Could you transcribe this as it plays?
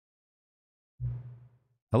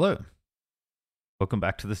Hello. Welcome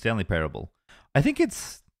back to the Stanley Parable. I think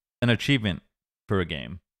it's an achievement for a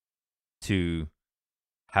game to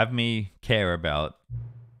have me care about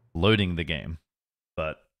loading the game,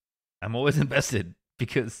 but I'm always invested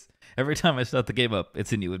because every time I start the game up,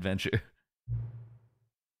 it's a new adventure.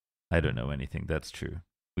 I don't know anything. That's true.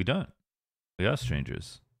 We don't. We are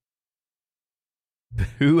strangers. But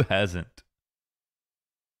who hasn't?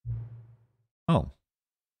 Oh.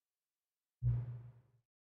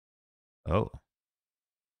 Oh.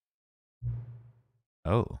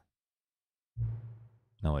 Oh.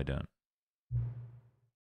 No, I don't.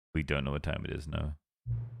 We don't know what time it is, no.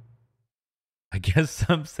 I guess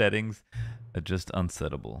some settings are just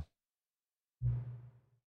unsettable.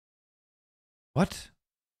 What?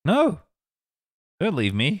 No! Don't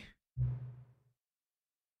leave me.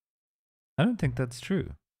 I don't think that's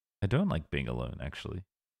true. I don't like being alone, actually.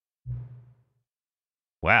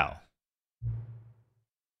 Wow.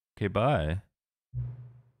 Okay, bye.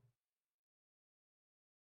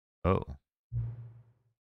 Oh.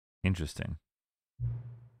 Interesting.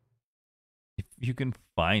 If you can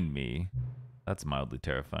find me, that's mildly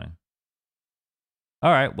terrifying.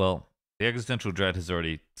 Alright, well, the existential dread has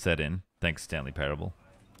already set in. Thanks, Stanley Parable.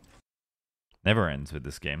 Never ends with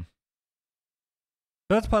this game.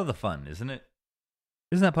 But that's part of the fun, isn't it?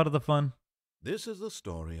 Isn't that part of the fun? This is the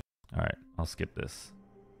story. Alright, I'll skip this.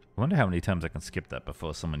 I wonder how many times I can skip that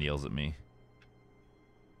before someone yells at me.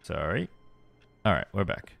 Sorry. Alright, we're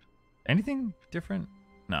back. Anything different?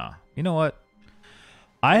 Nah. You know what?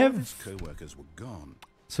 I have... His co-workers were gone.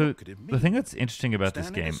 So, the thing that's interesting about this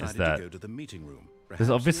game is that there's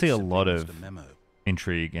obviously a lot of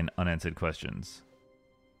intrigue and unanswered questions.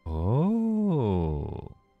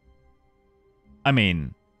 Oh. I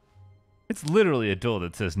mean, it's literally a door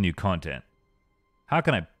that says new content. How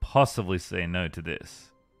can I possibly say no to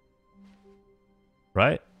this?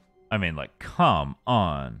 Right? I mean, like, come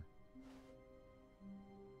on.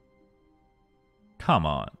 Come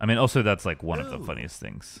on. I mean, also that's like one of the funniest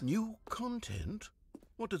things. New content?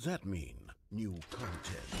 What does that mean? New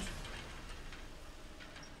content.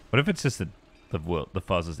 What if it's just the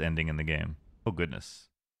fastest ending in the game? Oh goodness.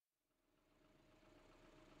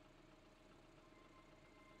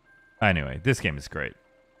 Anyway, this game is great.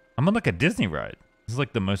 I'm on like a Disney ride. This is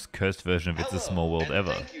like the most cursed version of It's a Small World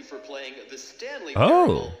ever. Thank you for playing the Stanley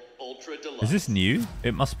Parable Ultra Deluxe. Is this new?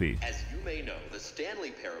 It must be. As you may know, the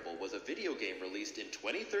Stanley Parable was a video game released in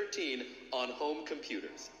 2013 on home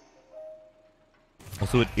computers.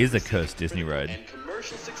 Also, it is a cursed Disney ride. And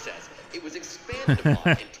commercial success, it was expanded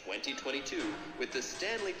upon in 2022 with the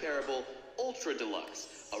Stanley Parable Ultra Deluxe,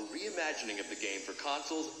 a reimagining of the game for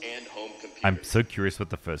consoles and home computers. I'm so curious what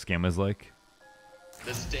the first game was like.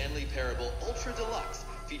 The Stanley Parable Ultra Deluxe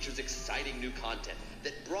features exciting new content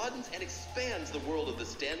that broadens and expands the world of the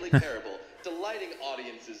Stanley Parable, delighting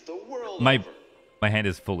audiences the world over. My hand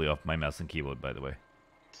is fully off my mouse and keyboard, by the way.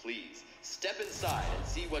 Please step inside and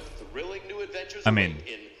see what thrilling new adventures await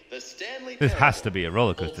in the Stanley This Parable has to be a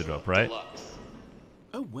roller coaster drop, right? Deluxe.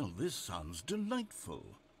 Oh, well, this sounds delightful.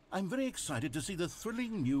 I'm very excited to see the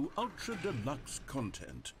thrilling new Ultra Deluxe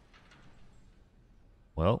content.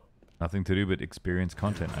 Well, nothing to do but experience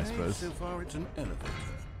content, I suppose. So far, it's an elevator.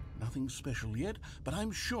 Nothing special yet, but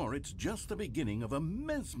I'm sure it's just the beginning of a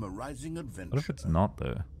mesmerizing adventure. What if it's not,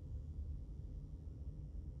 though?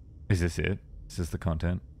 Is this it? Is this the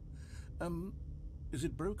content? Is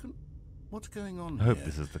it broken? What's going on I hope here?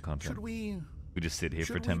 this is the content. Should we just sit here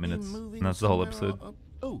for should 10 we be minutes, moving and that's the whole somewhere? episode.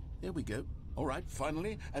 Oh, there we go. All right,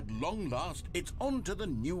 finally, at long last, it's on to the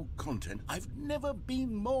new content. I've never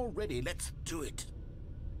been more ready. Let's do it.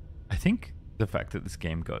 I think the fact that this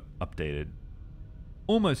game got updated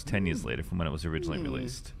almost 10 years later from when it was originally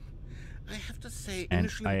released. I have to say, And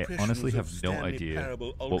initial I impressions honestly of have no Stanley idea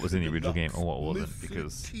Parable what was in the Ultra original game Deluxe or what wasn't, mostly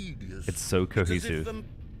because tedious. it's so It's as if cohesive them-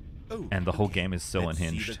 Oh, and the whole okay. game is so Let's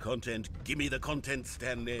unhinged. See the content. Give me the content,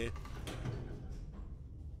 Stanley.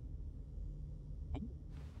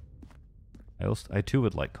 I too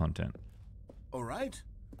would like content. All right,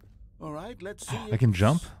 let's see. I can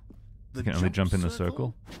jump. The I can only jump in the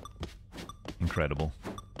circle. Incredible.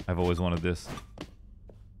 I've always wanted this.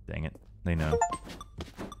 Dang it. They know.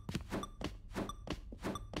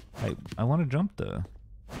 I want to jump though.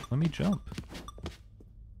 Let me jump.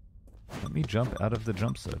 Let me jump out of the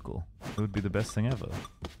jump circle. It would be the best thing ever.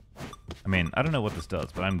 I mean, I don't know what this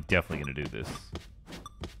does, but I'm definitely going to do this.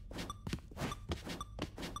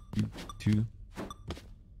 2. What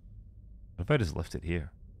if I just left it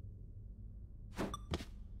here?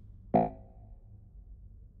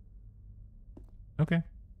 Okay.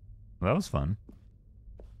 Well, that was fun.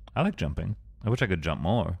 I like jumping. I wish I could jump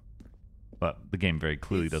more. But the game very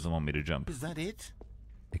clearly doesn't want me to jump. Is that it?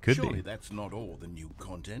 It could Surely be. that's not all the new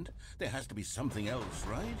content. There has to be something else,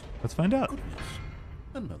 right? Let's find out. Goodness.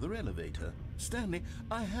 Another elevator. Stanley,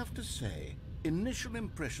 I have to say, initial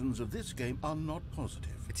impressions of this game are not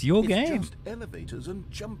positive. It's your game. It's just elevators and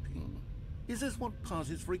jumping. Is this what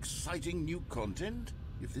passes for exciting new content?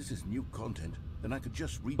 If this is new content, then I could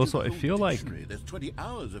just read Also, the I whole feel like dictionary. There's 20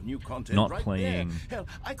 hours of new content not right playing- there. Hell,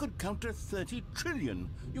 I could counter 30 trillion.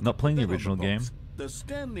 You Not could playing put the that on original box. game The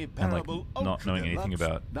Stanley and like Parable not Ultra knowing anything Deluxe,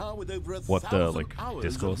 about now with over what the 1,000 like hours of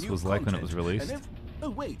discourse new was like when it was content. released. And oh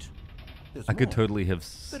wait, there's I could more. totally have.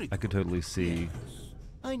 Very I could cool. totally see Yes.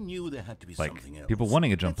 I knew there had to be like something else. people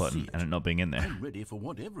wanting a jump Let's button see and it not being in there. I'm ready for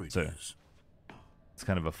whatever it So- is. It's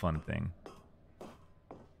kind of a fun thing.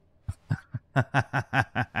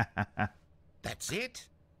 That's it?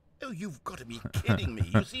 Oh, you've got to be kidding me.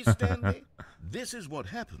 You see, Stanley? This is what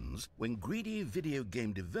happens when greedy video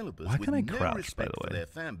game developers Why with can I no crouch, by respect the for way? their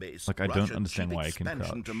fan base Like, I rush don't a understand cheap why I can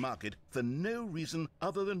expansion to crouch. market for no reason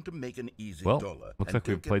other than to make an easy Well, dollar. looks And like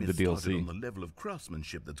we've don't get played me the started DLC. on the level of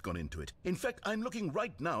craftsmanship that's gone into it. In fact, I'm looking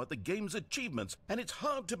right now at the game's achievements, and it's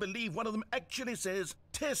hard to believe one of them actually says,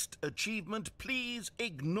 "Test achievement, please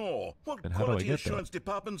ignore." What But how do I quality get that? assurance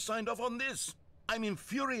department signed off on this? I'm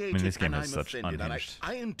infuriated this game and has I'm such offended, and unhinged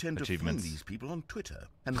I intend to achievements. find these people on Twitter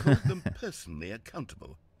and hold them personally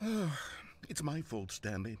accountable. It's my fault,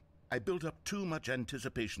 Stanley. I built up too much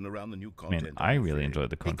anticipation around the new content. I I'm really afraid. enjoyed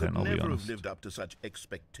the content, It I'll could be never honest. have lived up to such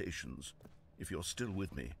expectations. If you're still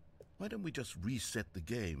with me, why don't we just reset the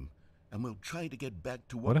game, and we'll try to get back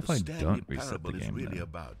to What what if the I Stanley don't reset Parable the is game, really then?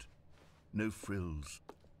 about. No frills,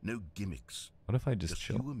 no gimmicks. What if I just Just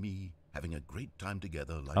chill? you and me having a great time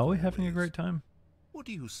together like Are we having a always. great time? What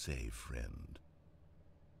do you say, friend?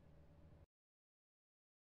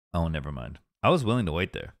 Oh, never mind. I was willing to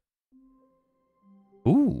wait there.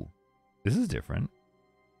 Ooh, this is different.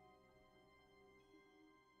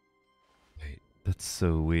 Wait, that's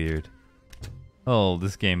so weird. Oh,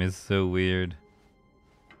 this game is so weird.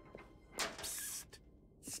 Psst,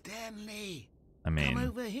 Stanley. I mean, Come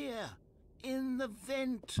over here. In the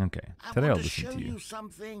vent. okay. I Today I'll want to listen show to you. you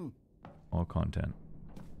something. More content.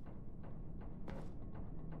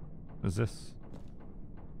 What's this?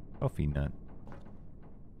 Coffee nut.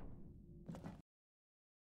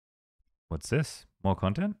 What's this? More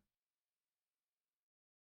content?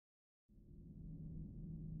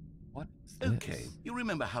 What is this? Okay, you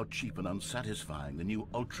remember how cheap and unsatisfying the new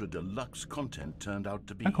Ultra Deluxe content turned out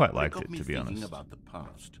to be? I quite liked got it, me to be thinking honest. about the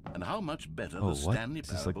past and how much better Oh, the what? Stanley Is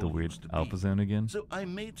this like the Parable weird used to be. Alpha Zone again? So I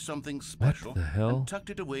made something special the hell? and tucked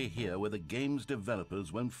it away here where the game's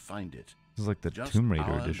developers won't find it. This is like the Just Tomb Raider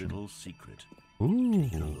our edition. little secret. Ooh,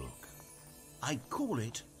 Take a look. I call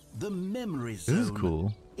it the Memory Zone. this is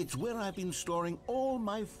cool. It's where I've been storing all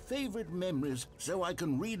my favorite memories so I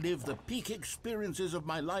can relive the peak experiences of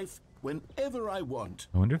my life whenever I want.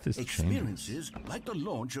 I wonder if this changes. Experiences like the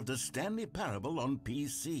launch of the Stanley Parable on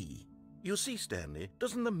PC. You see, Stanley,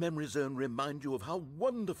 doesn't the Memory Zone remind you of how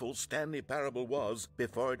wonderful Stanley Parable was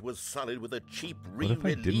before it was sullied with a cheap What if I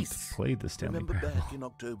didn't re-release? play the Stanley Remember Parable? back in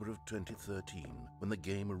October of 2013 when the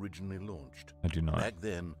game originally launched? I do not. Back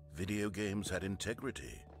then, video games had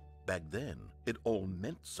integrity. Back then, it all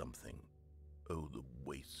meant something. Oh, the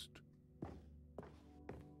waste.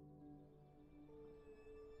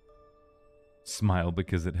 Smile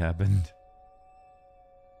because it happened.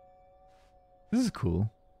 This is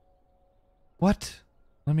cool. What?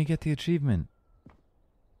 Let me get the achievement.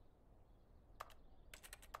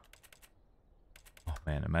 Oh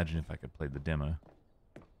man, imagine if I could play the demo.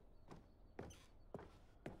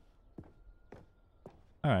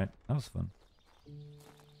 Alright, that was fun.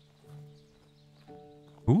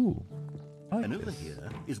 Ooh. I like And over this. here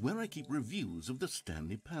is where I keep reviews of the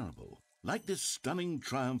Stanley Parable. Like this stunning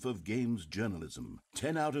triumph of games journalism.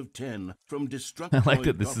 10 out of 10 from Destructoid.com. I like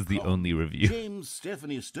that this is the only review. James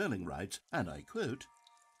Stephanie Sterling writes, and I quote,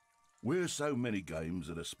 "Where so many games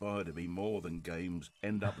that aspire to be more than games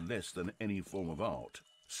end up less than any form of art,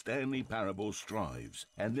 Stanley Parable strives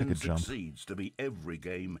and then could jump. succeeds to be every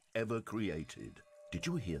game ever created." Did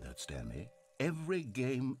you hear that, Stanley? Every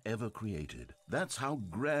game ever created. That's how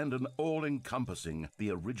grand and all-encompassing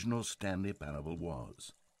the original Stanley Parable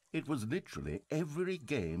was. It was literally every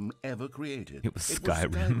game ever created. It was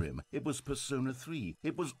Skyrim. It was Persona 3.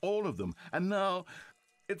 It was all of them. And now,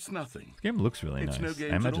 it's nothing. The game looks really It's nice. no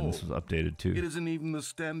games I at imagine all. this was updated too. It isn't even the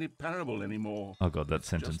Stanley Parable anymore. Oh god, that It's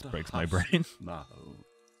sentence just a breaks my husk brain. Now,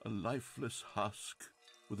 a lifeless husk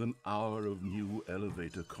with an hour of new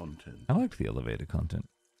elevator content. I liked the elevator content.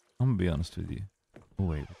 I'm gonna be honest with you. Oh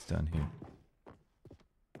wait, what's down here?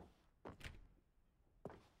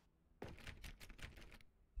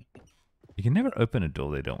 You can never open a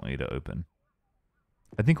door they don't want you to open.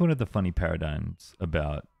 I think one of the funny paradigms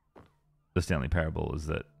about the Stanley Parable is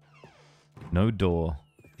that no door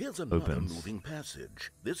Here's another opens moving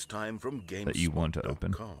passage, this time from that you want to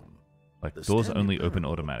open. GameSpot.com. Like, The doors Stanley only open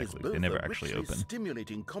Parable automatically. is They both never a actually richly open.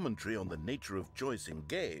 stimulating commentary on the nature of choice in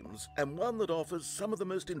games, and one that offers some of the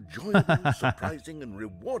most enjoyable, surprising, and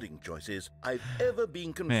rewarding choices I've ever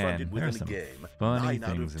been confronted with there are in a some game. funny 9 out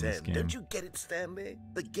things of in this 10. game. Don't you get it, Stanley?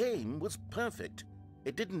 The game was perfect.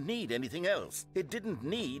 It didn't need anything else. It didn't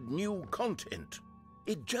need new content.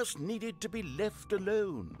 It just needed to be left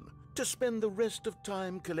alone, to spend the rest of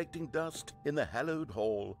time collecting dust in the hallowed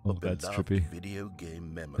hall Oh, of that's beloved trippy. video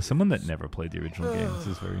game memories. As someone that never played the original game, this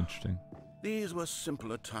is very interesting. These were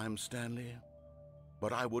simpler times, Stanley.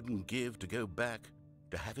 But I wouldn't give to go back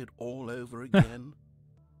to have it all over again.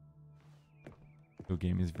 Your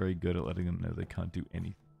game is very good at letting them know they can't do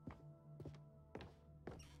anything.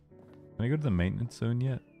 Can I go to the maintenance zone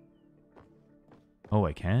yet? Oh,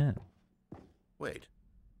 I can. Wait,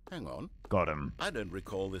 hang on. Got him. I don't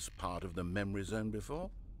recall this part of the memory zone before.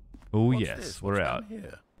 Oh, What's yes, this? we're What's out. down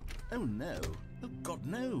here? Oh no. Oh God,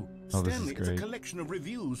 no. Oh, this is Stanley, it's a great. collection of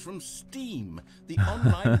reviews from Steam, the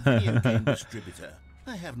online video game distributor.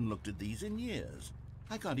 I haven't looked at these in years.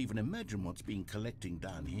 I can't even imagine what's been collecting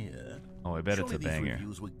down here. Oh, I bet Surely it's a these banger.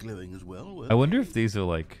 reviews were glowing as well, weren't I wonder they? if these are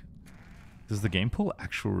like... Does the game pull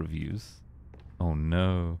actual reviews? Oh,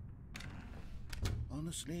 no.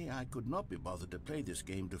 Honestly, I could not be bothered to play this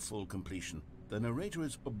game to full completion. The narrator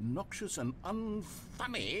is obnoxious and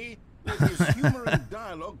unfunny, with his humor and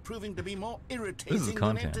dialogue proving to be more irritating than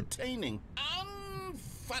content. entertaining.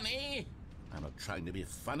 Unfunny! I'm not trying to be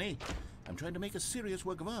funny. I'm trying to make a serious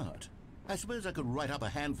work of art. I suppose I could write up a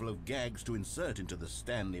handful of gags to insert into the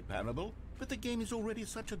Stanley Parable, but the game is already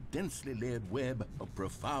such a densely layered web of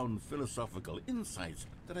profound philosophical insights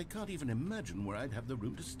that I can't even imagine where I'd have the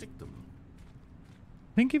room to stick them.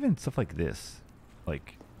 I think even stuff like this,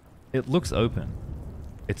 like, it looks open.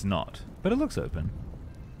 It's not, but it looks open.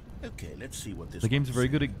 Okay, let's see what this The game's one very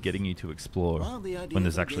good says. at getting you to explore Well, the idea when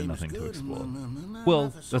there's of the actually game is nothing to good. explore. No, Well,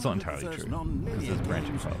 for that's not someone who entirely prefers true, non-linear because there's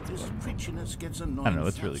branching games, paths, This but- preachiness gets annoying. I don't know,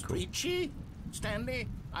 it's fast. really cool. Preachy? Stanley,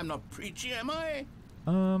 I'm not preachy, am I?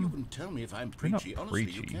 You Um, can tell me if I'm you're not preachy. Honestly,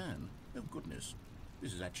 you preachy. can. Oh, goodness.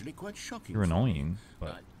 This is actually quite shocking. you're for me. annoying,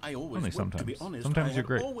 but I always only would, to be sometimes. honest. Sometimes I you're had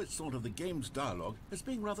great. always thought of the game's dialogue as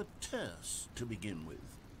being rather terse to begin with.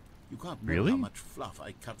 You can't know Really? how much fluff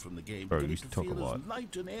I cut from the game Bro, to get you it to talk a feel lot. as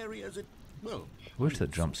light and airy as it, well... I wish that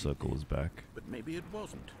maybe jump something circle did, was back. But maybe it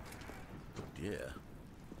wasn't. Oh dear.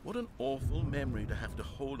 What an awful memory to have to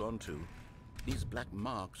hold on to. These black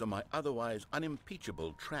marks are my otherwise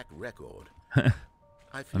unimpeachable track record.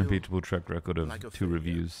 I feel Unimpeachable track record of like a 2 failure.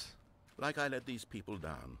 reviews. like I let these people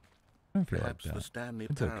down. I don't feel Perhaps like the that. Stanley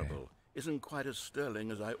It's okay. Parable isn't quite as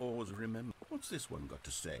sterling as I always remember. What's this one got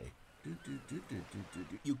to say?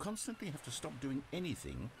 You constantly have to stop doing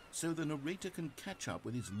anything so the narrator can catch up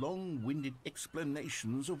with his long-winded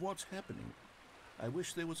explanations of what's happening. I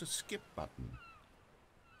wish there was a skip button.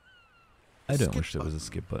 I don't Skip wish there was a button.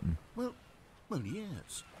 skip button. Well,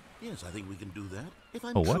 yes. Yes, I think we can do that. If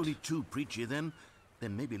I'm Oh, what? truly too preachy, then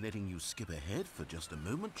maybe letting you skip ahead for just a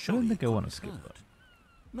moment. I don't surely think I it want a can't skip hurt. button.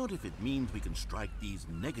 Not if it means we can strike these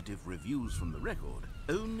negative reviews from the record.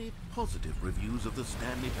 Only positive reviews of the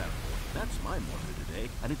Stanley Parable. That's my motto today,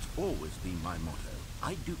 and it's always been my motto.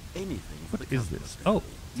 I'd do anything for What the is customer, this? Stanley. Oh,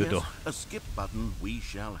 the yes, door. a skip button we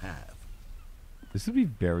shall have. This would be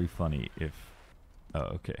very funny if... Oh,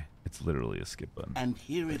 okay. It's literally a skip button. And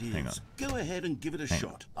here it Hang is. on. Go ahead and give it a Hang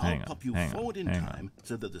shot. on, I'll hang on, pop you hang on, forward in hang on. time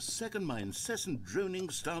so that the second my incessant droning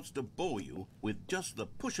starts to bore you, with just the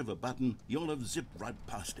push of a button, you'll have zipped right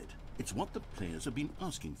past it. It's what the players have been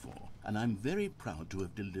asking for, and I'm very proud to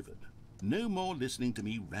have delivered. No more listening to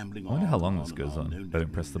me rambling on. I wonder how long and this and goes on No, if I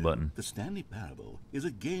don't press the button. The Stanley Parable is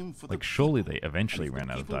a game for the Like, surely people. they eventually And if the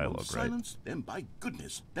ran out of people want dialogue, right? silence, then by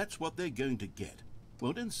goodness, that's what they're going to get.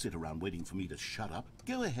 Well, don't sit around waiting for me to shut up.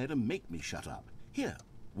 Go ahead and make me shut up. Here,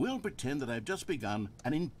 we'll pretend that I've just begun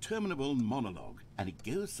an interminable monologue, and it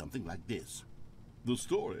goes something like this. The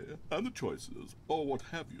story and the choices, or what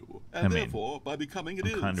have you, and I mean, therefore, by becoming it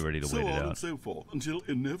I'm is, kinda ready to so wait it on out. and so forth, until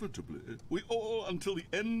inevitably, we all until the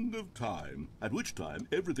end of time, at which time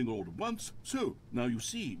everything all at once. So, now you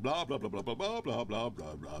see, blah, blah, blah, blah, blah, blah, blah, blah,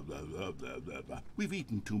 blah, blah, blah, blah, blah, blah, blah. We've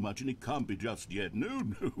eaten too much and it can't be just yet. No,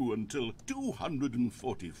 until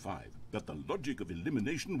 245. That the logic of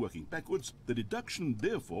elimination working backwards, the deduction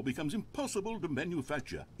therefore becomes impossible to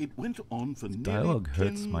manufacture. It went on for nearly dialogue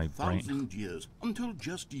hurts my brain. 10,000 years, until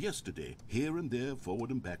just yesterday, here and there, forward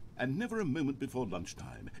and back, and never a moment before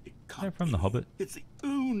lunchtime. It can't They're from The be. Hobbit. It's the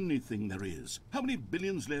only only thing there is. How many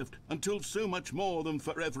billions left until so much more than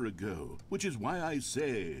forever ago? Which is why I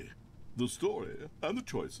say the story and the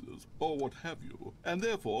choices, or what have you, and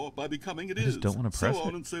therefore by becoming it I just don't want to press so on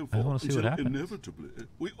it. and so I forth, want to see what until happens. inevitably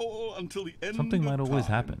we all until the end Something of might always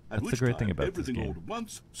time, happen. at That's the which great thing time about this everything all game. at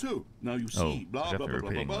once. So now you see, blah except blah for blah blah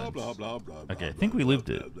repeating blah lines. blah blah blah. Okay, I blah, think we blah, looped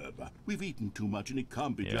blah, it. blah, blah. We've eaten too much and it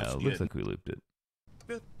can't be Yeah, just it yet. looks like we looped it.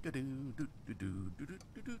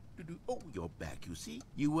 Oh, you're back, you see.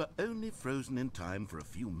 You were only frozen in time for a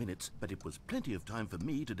few minutes, but it was plenty of time for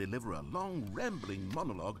me to deliver a long, rambling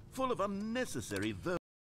monologue full of unnecessary I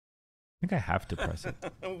think I have to press it.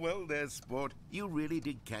 Well, there's sport. You really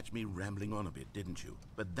did catch me rambling on a bit, didn't you?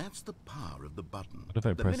 But that's the power of the button. What if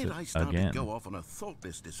I the press minute it I start again? to go off on a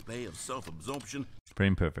thoughtless display of self-absorption.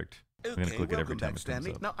 Frame perfect. I'm Okay, gonna click it every welcome time back, it comes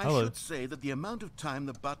Stanley. up. Now, I Hello. should say that the amount of time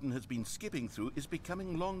the button has been skipping through is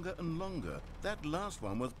becoming longer and longer. That last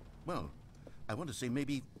one was, well, I want to say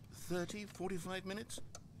maybe 30, 45 minutes?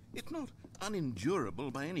 It's not unendurable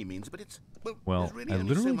by any means, but it's, Well, there's really I only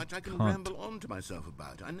so literally much I can can't- ramble on to myself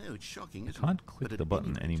about. I know, it's shocking, isn't it? can't click But the at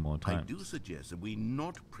button any any rate, more I times. do suggest that we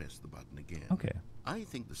not press the button again. Okay. I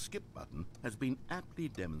think the skip button has been aptly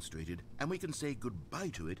demonstrated, and we can say goodbye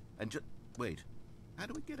to it and just... Wait, how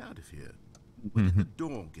do we get out of here? Where did the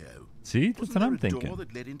door go? See, that's Wasn't what there I'm a thinking. door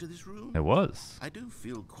that led into this room? It was. I do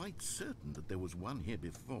feel quite certain that there was one here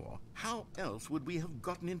before. How else would we have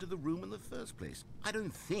gotten into the room in the first place? I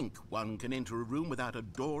don't think one can enter a room without a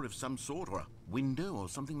door of some sort, or a window or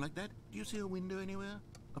something like that. Do you see a window anywhere?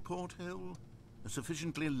 A porthole? A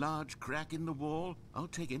sufficiently large crack in the wall? I'll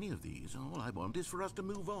take any of these. All I want is for us to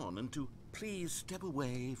move on and to please step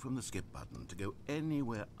away from the skip button, to go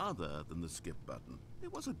anywhere other than the skip button. There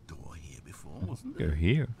was a door here before, wasn't there? Go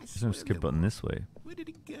here. I There's no swear skip there button was. this way. Where did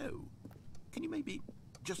it go? Can you maybe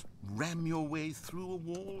just ram your way through a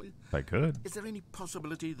wall? If I could. Is there any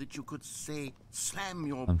possibility that you could, say, slam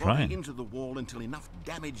your I'm body trying. into the wall until enough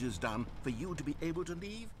damage is done for you to be able to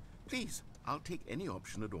leave? Please, I'll take any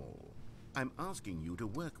option at all. I'm asking you to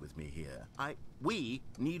work with me here. We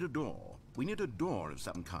need a door. We need a door of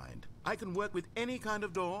some kind. I can work with any kind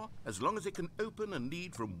of door as long as it can open and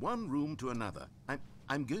lead from one room to another.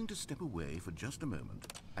 I'm going to step away for just a moment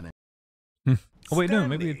and Oh wait, no,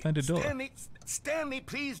 maybe we'd find a door. Stanley,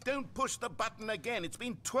 please don't push the button again. It's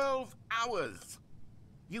been 12 hours.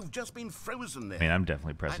 You've just been frozen there. I mean, I'm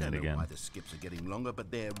definitely I pressing don't it know again. why the skips are getting longer, but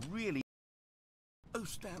they're really... Oh,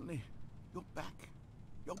 Stanley, you're back.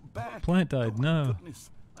 You're back. Plant died, Oh, my no. goodness.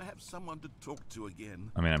 I have someone to talk to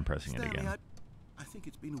again. I mean, I'm pressing it Stanley, again. I think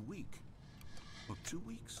it's been a week. Or 2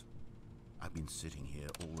 weeks. I've been sitting here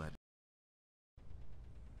all that...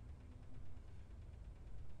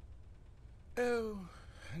 Oh,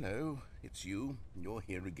 hello. It's you. You're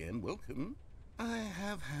here again. Welcome. I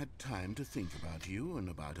have had time to think about you and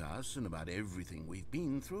about us and about everything we've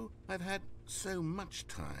been through. I've had so much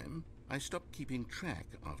time, I stopped keeping track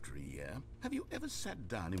after a year. Have you ever sat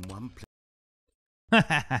down in one place?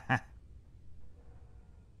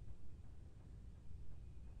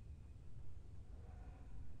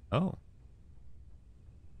 Oh.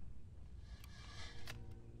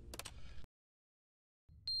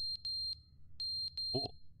 Oh.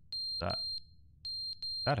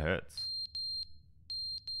 That hurts.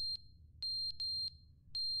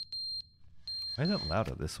 Why is it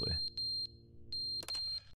louder this way?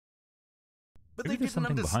 But Maybe they there's didn't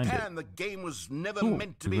something behind it. understand the game was never Ooh,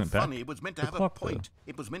 meant to we be went back. funny. It was meant to The have a clock, point. though.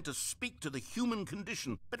 It was meant to speak to the human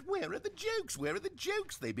condition. But where are the jokes? Where are the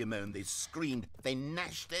jokes? They bemoaned, they screamed, they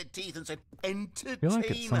gnashed their teeth and said, entertain feel like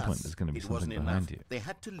at some us. point there's gonna be It something wasn't behind enough. you. They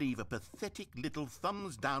had to leave a pathetic little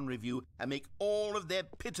thumbs down review and make all of their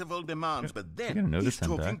pitiful demands. But You're then gonna notice he's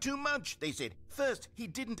I'm talking back. too much, they said. First, he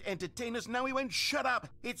didn't entertain us, now he won't shut up.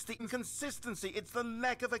 It's the inconsistency, it's the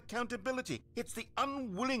lack of accountability, it's the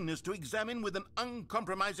unwillingness to examine with an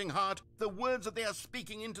uncompromising heart the words that they are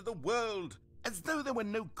speaking into the world. As though there were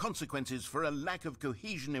no consequences for a lack of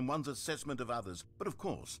cohesion in one's assessment of others. But of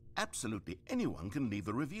course, absolutely anyone can leave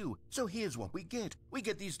a review. So here's what we get. We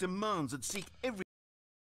get these demands that seek every...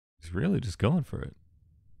 He's really just going for it.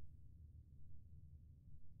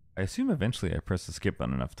 I assume eventually I press the skip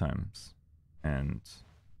button enough times. And...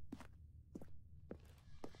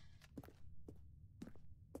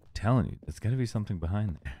 I'm telling you, there's gotta be something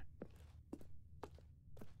behind there.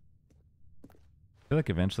 I feel like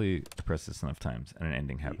eventually I press this enough times and an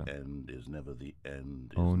ending happens. The end is never the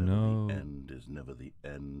end. Oh no. The end is never never the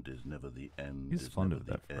end, is never the end. He's fond of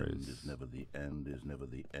that end, phrase. is never the end, is never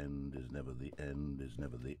the end, is never the end, is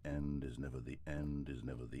never the end, is never the end, is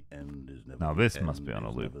never the end, is never. Now this must be on a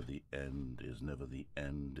loop. Never the end, is never the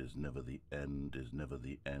end, is never the end, is never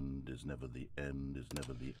the end, is never the end, is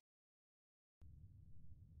never the.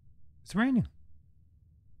 It's raining.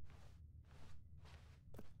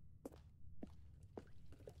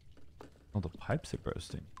 Oh, the pipes are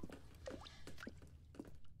bursting.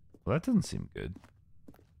 Well, that doesn't seem good.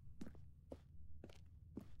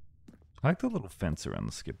 I like the little fence around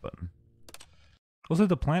the skip button. Also,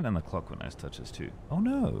 the plant and the clock were nice touches too. Oh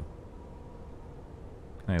no!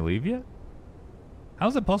 Can I leave yet? How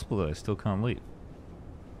is it possible that I still can't leave?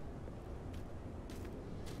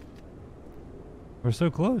 We're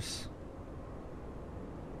so close.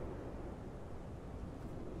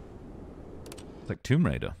 It's like Tomb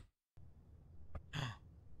Raider.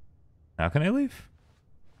 How can I leave?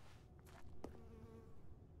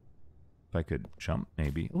 If I could jump,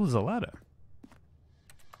 maybe. Oh, there's a ladder.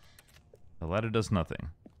 The ladder does nothing.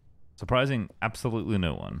 Surprising absolutely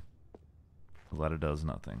no one. The ladder does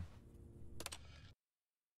nothing.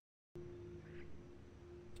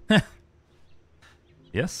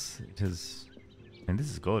 Yes, it is. And this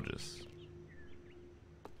is gorgeous.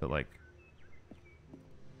 But like,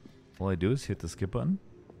 all I do is hit the skip button.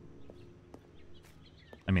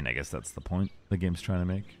 I mean, I guess that's the point the game's trying to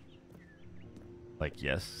make. Like,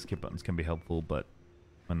 yes, skip buttons can be helpful, but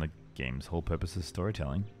when the game's whole purpose is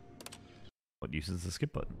storytelling, what use is the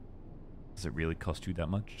skip button? Does it really cost you that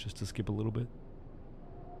much just to skip a little bit?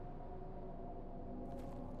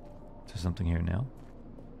 Is there something here now?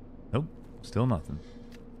 Nope, still nothing.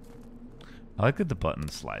 I like that the button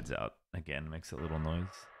slides out. Again, makes a little noise.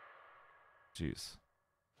 Jeez.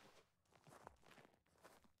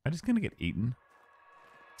 I'm just gonna get eaten.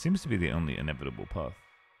 Seems to be the only inevitable path.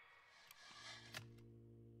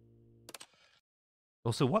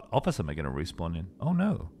 Also, what office am I going to respawn in? Oh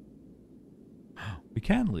no. We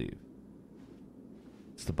can leave.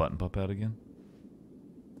 Does the button pop out again?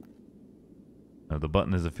 No, the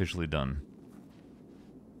button is officially done.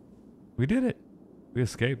 We did it. We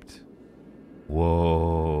escaped.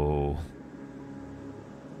 Whoa.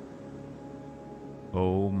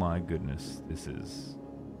 Oh my goodness. This is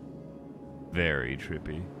very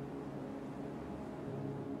trippy.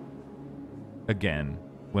 Again,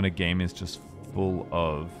 when a game is just full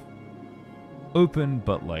of open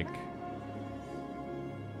but like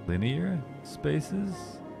linear spaces,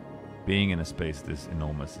 being in a space this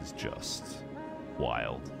enormous is just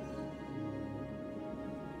wild.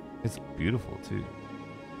 It's beautiful too.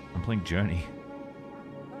 I'm playing Journey.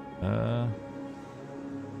 I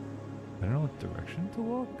don't know what direction to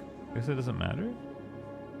walk. I guess it doesn't matter.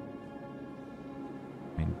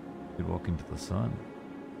 I mean, you could walk into the sun,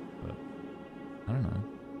 but I don't know.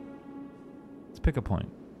 Let's pick a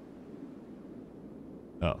point.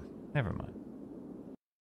 Oh, never mind.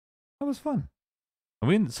 That was fun. I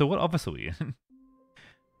mean, so what office are we in?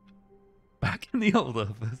 Back in the old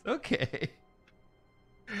office. Okay.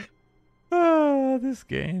 Oh, this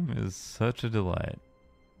game is such a delight.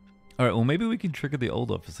 Alright, well maybe we can trigger the old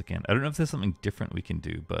office again. I don't know if there's something different we can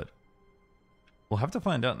do, but we'll have to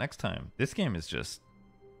find out next time. This game is just,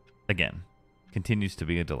 again, continues to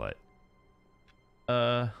be a delight.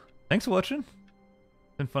 Thanks for watching.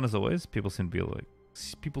 It's been fun as always. People seem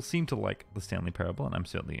to like the Stanley Parable, and I'm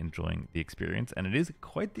certainly enjoying the experience. And it is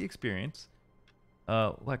quite the experience.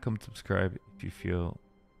 Like, comment, subscribe if you feel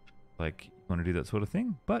like you want to do that sort of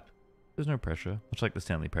thing. But there's no pressure. Much like the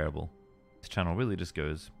Stanley Parable, this channel really just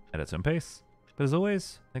goes at its own pace. But as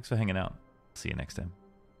always, thanks for hanging out. See you next time.